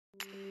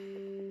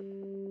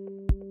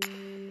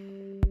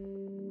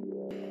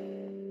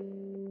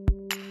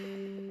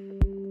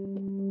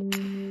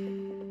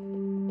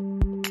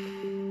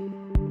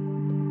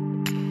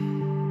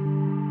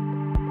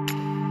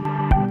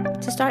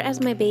start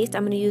as my base,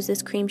 I'm going to use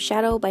this cream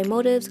shadow by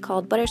Motives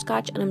called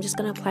Butterscotch, and I'm just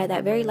going to apply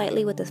that very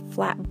lightly with this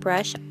flat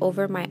brush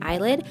over my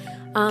eyelid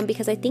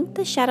because I think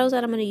the shadows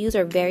that I'm going to use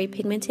are very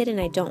pigmented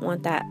and I don't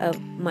want that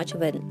much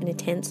of an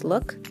intense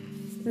look.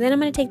 And then I'm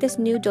going to take this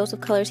new Dose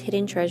of Colors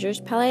Hidden Treasures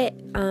palette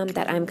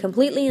that I'm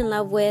completely in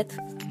love with.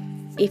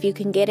 If you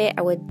can get it,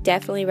 I would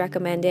definitely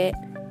recommend it.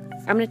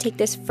 I'm going to take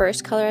this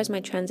first color as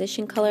my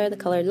transition color, the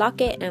color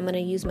Locket, and I'm going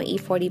to use my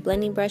E40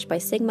 blending brush by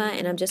Sigma,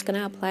 and I'm just going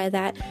to apply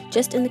that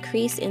just in the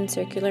crease in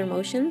circular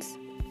motions.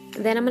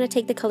 Then I'm going to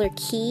take the color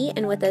Key,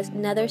 and with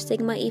another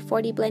Sigma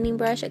E40 blending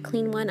brush, a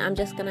clean one, I'm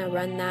just going to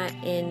run that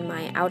in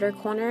my outer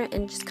corner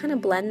and just kind of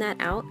blend that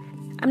out.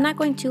 I'm not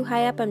going too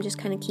high up, I'm just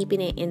kind of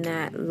keeping it in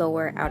that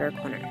lower outer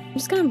corner. I'm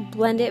just going to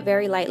blend it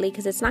very lightly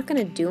because it's not going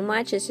to do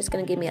much, it's just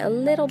going to give me a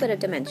little bit of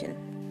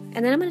dimension.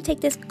 And then I'm going to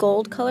take this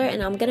gold color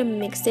and I'm going to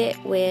mix it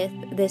with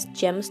this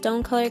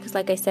gemstone color because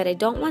like I said, I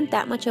don't want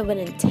that much of an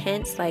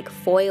intense like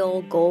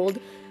foil gold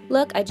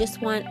look. I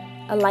just want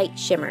a light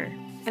shimmer.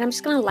 And I'm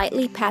just going to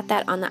lightly pat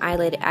that on the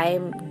eyelid.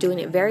 I'm doing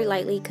it very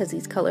lightly because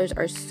these colors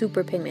are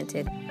super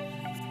pigmented.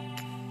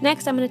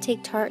 Next, I'm going to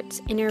take Tarte's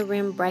Inner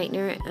Rim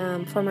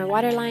Brightener for my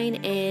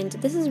waterline, and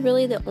this is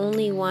really the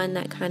only one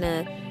that kind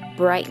of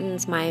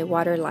brightens my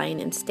waterline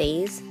and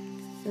stays.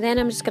 Then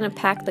I'm just going to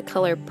pack the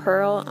color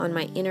Pearl on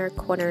my inner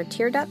corner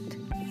tear duct.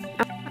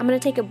 I'm going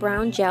to take a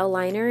brown gel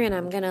liner and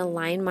I'm going to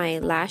line my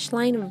lash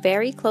line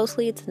very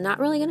closely. It's not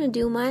really going to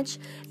do much.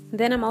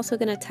 Then I'm also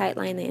going to tight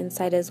line the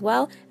inside as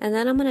well. And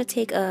then I'm going to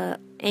take a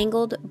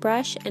angled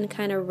brush and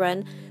kind of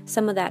run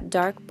some of that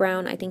dark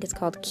brown, I think it's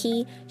called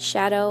Key,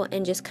 shadow,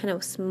 and just kind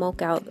of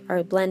smoke out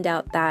or blend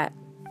out that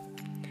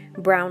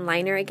brown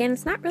liner. Again,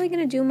 it's not really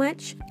going to do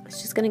much.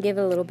 It's just going to give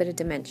it a little bit of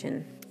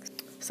dimension.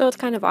 So it's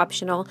kind of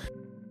optional.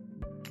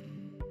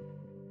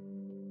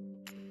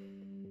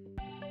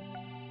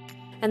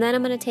 And then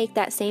I'm going to take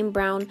that same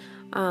brown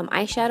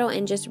eyeshadow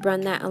and just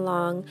run that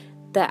along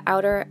the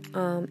outer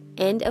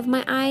end of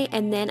my eye.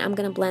 And then I'm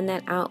going to blend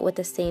that out with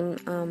the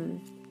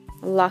same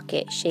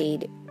Locket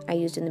shade I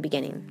used in the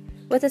beginning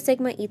with a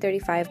Sigma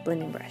E35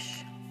 blending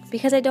brush.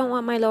 Because I don't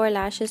want my lower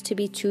lashes to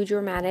be too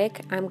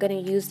dramatic, I'm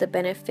going to use the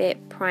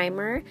Benefit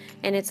primer.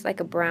 And it's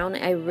like a brown.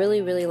 I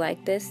really, really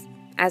like this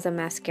as a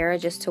mascara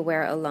just to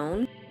wear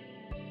alone.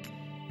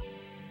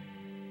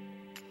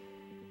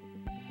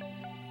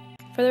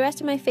 For the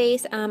rest of my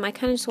face, I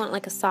kind of just want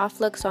like a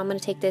soft look, so I'm going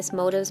to take this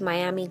Motives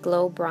Miami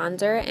Glow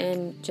Bronzer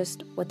and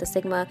just with the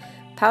Sigma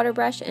powder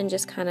brush and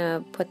just kind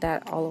of put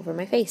that all over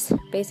my face,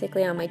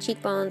 basically on my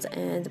cheekbones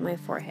and my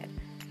forehead.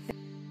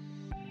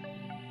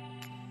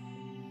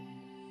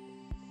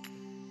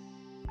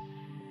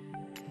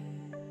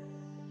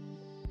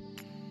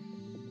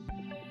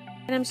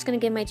 And I'm just going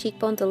to give my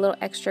cheekbones a little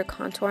extra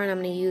contour, and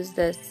I'm going to use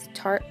this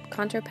Tarte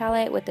contour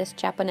palette with this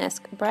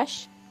Japanesque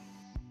brush.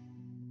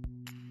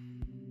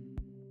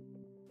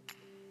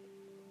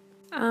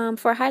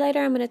 For highlighter,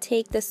 I'm going to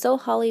take the So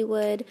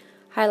Hollywood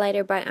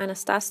highlighter by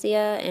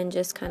Anastasia and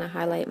just kind of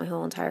highlight my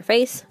whole entire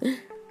face.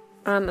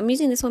 I'm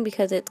using this one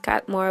because it's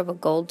got more of a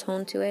gold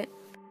tone to it.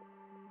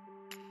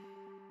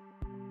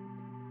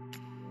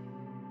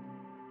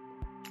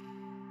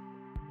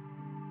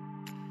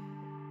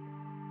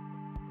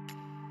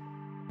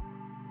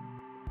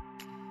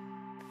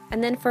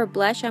 And then for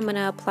blush, I'm going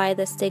to apply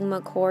the Sigma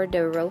Core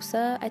de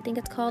Rosa, I think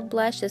it's called,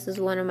 blush. This is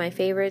one of my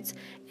favorites.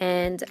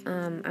 And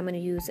I'm going to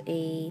use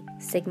a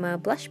Sigma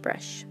blush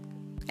brush.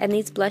 And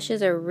these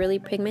blushes are really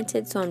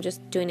pigmented, so I'm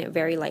just doing it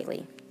very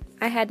lightly.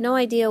 I had no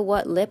idea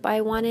what lip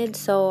I wanted,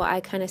 so I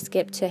kind of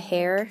skipped to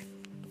hair.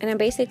 And I'm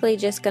basically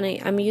just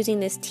I'm using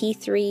this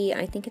T3,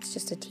 I think it's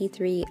just a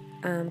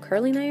T3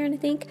 curling iron, I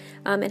think.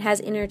 It has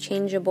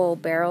interchangeable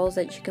barrels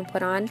that you can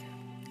put on.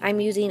 I'm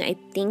using, I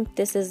think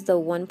this is the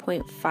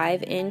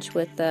 1.5 inch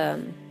with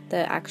the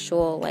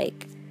actual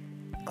like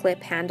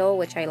clip handle,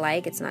 which I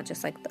like. It's not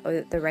just like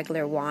the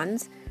regular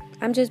wands.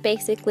 I'm just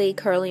basically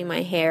curling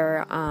my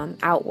hair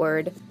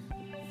outward.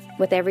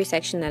 With every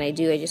section that I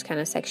do, I just kind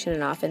of section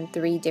it off in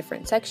 3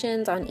 different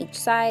sections on each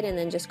side and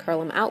then just curl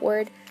them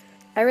outward.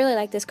 I really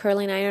like this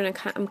curling iron.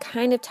 I'm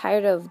kind of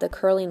tired of the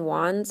curling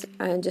wands.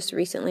 Just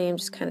recently, I'm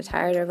just kind of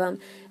tired of them.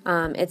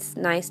 It's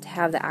nice to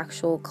have the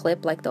actual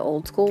clip like the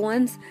old school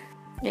ones.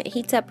 It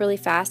heats up really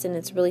fast and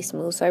it's really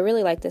smooth, so I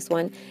really like this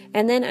one.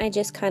 And then I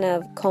just kind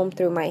of comb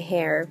through my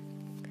hair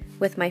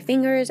with my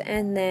fingers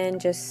and then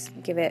just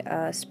give it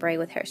a spray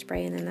with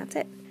hairspray, and then that's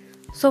it.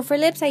 So for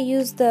lips, I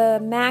used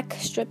the MAC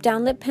Strip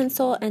Down Lip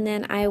Pencil, and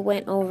then I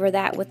went over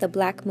that with the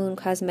Black Moon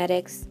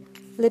Cosmetics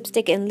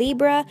lipstick in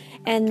Libra,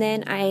 and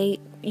then I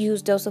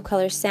used Dose of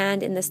Color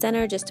Sand in the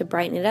center just to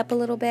brighten it up a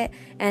little bit,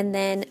 and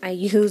then I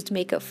used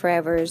Makeup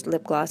Forever's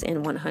lip gloss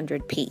in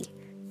 100p.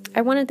 I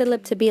wanted the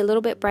lip to be a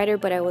little bit brighter,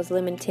 but I was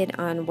limited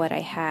on what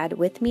I had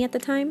with me at the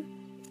time.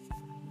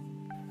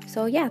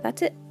 So yeah,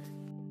 that's it.